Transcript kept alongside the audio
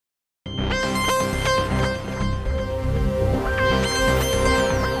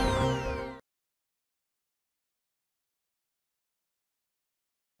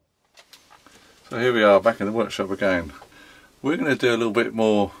So here we are back in the workshop again. We're going to do a little bit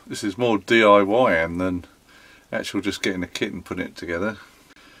more, this is more DIY than actual just getting a kit and putting it together.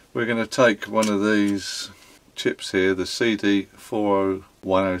 We're going to take one of these chips here, the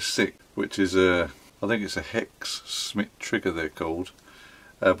CD40106, which is I think it's a hex schmitt trigger they're called.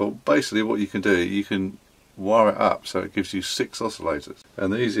 But basically what you can do, you can wire it up so it gives you 6 oscillators.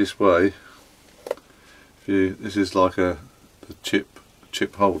 And the easiest way, this is like the chip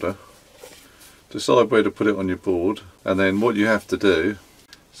holder. Decide where to put it on your board, and then what you have to do,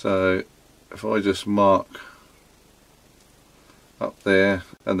 so if I just mark up there,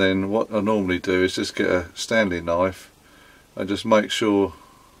 and then what I normally do is just get a Stanley knife and just make sure,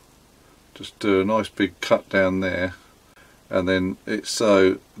 just do a nice big cut down there, and then it's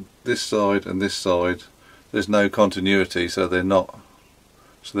so this side and this side there's no continuity, so they're not,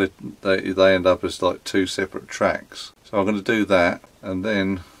 so they end up as like 2 separate tracks. So I'm going to do that, and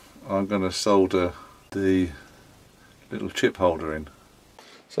then I'm going to solder the little chip holder in.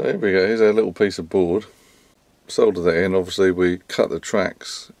 So here we go, here's our little piece of board. Solder that in. Obviously we cut the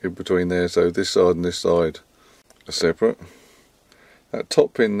tracks in between there, so this side and this side are separate. That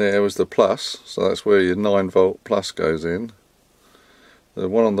top pin there was the plus, so that's where your 9-volt plus goes in. The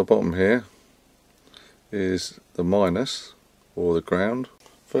one on the bottom here is the minus, or the ground.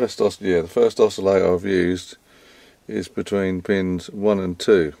 The first oscillator I've used is between pins 1 and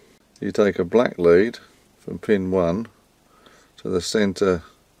 2. You take a black lead from pin 1 to the centre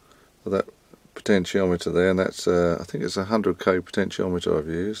of that potentiometer there, and that's I think it's a 100k potentiometer I've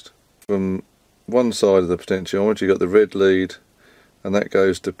used. From one side of the potentiometer you got the red lead, and that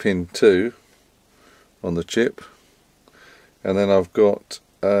goes to pin 2 on the chip. And then I've got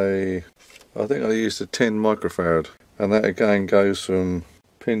I think I used a 10 microfarad, and that again goes from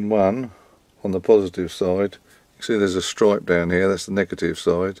pin 1 on the positive side. You can see there's a stripe down here, that's the negative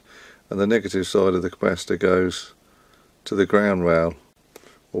side, and the negative side of the capacitor goes to the ground rail,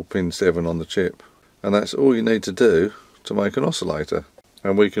 or pin 7 on the chip. And that's all you need to do to make an oscillator.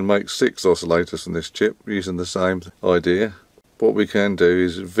 And we can make 6 oscillators from this chip using the same idea. What we can do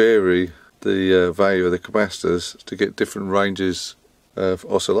is vary the value of the capacitors to get different ranges of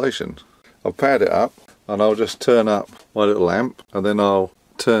oscillation. I'll pad it up, and I'll just turn up my little amp, and then I'll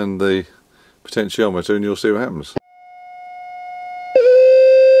turn the potentiometer and you'll see what happens.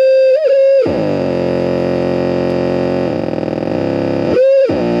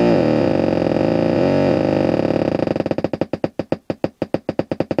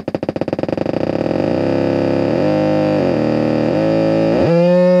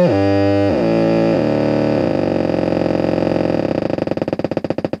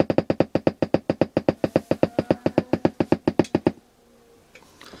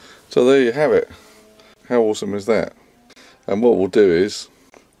 So there you have it. How awesome is that? And what we'll do is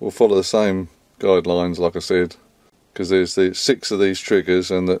we'll follow the same guidelines, like I said, because there's 6 of these triggers,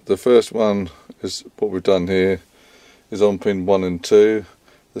 and the first one is what we've done here, is on pin 1 and 2.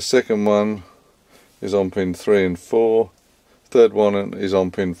 The second one is on pin 3 and 4. Third one is on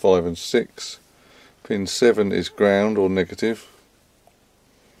pin 5 and 6. Pin 7 is ground or negative.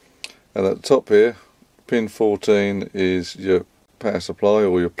 And at the top here, pin 14 is your power supply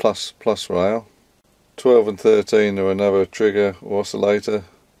or your plus rail. 12 and 13 are another trigger or oscillator.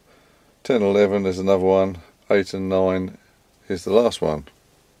 10 and 11 is another one. 8 and 9 is the last one.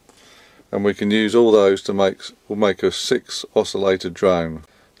 And we can use all those to make a 6 oscillator drone.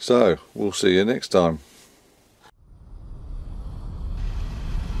 So we'll see you next time.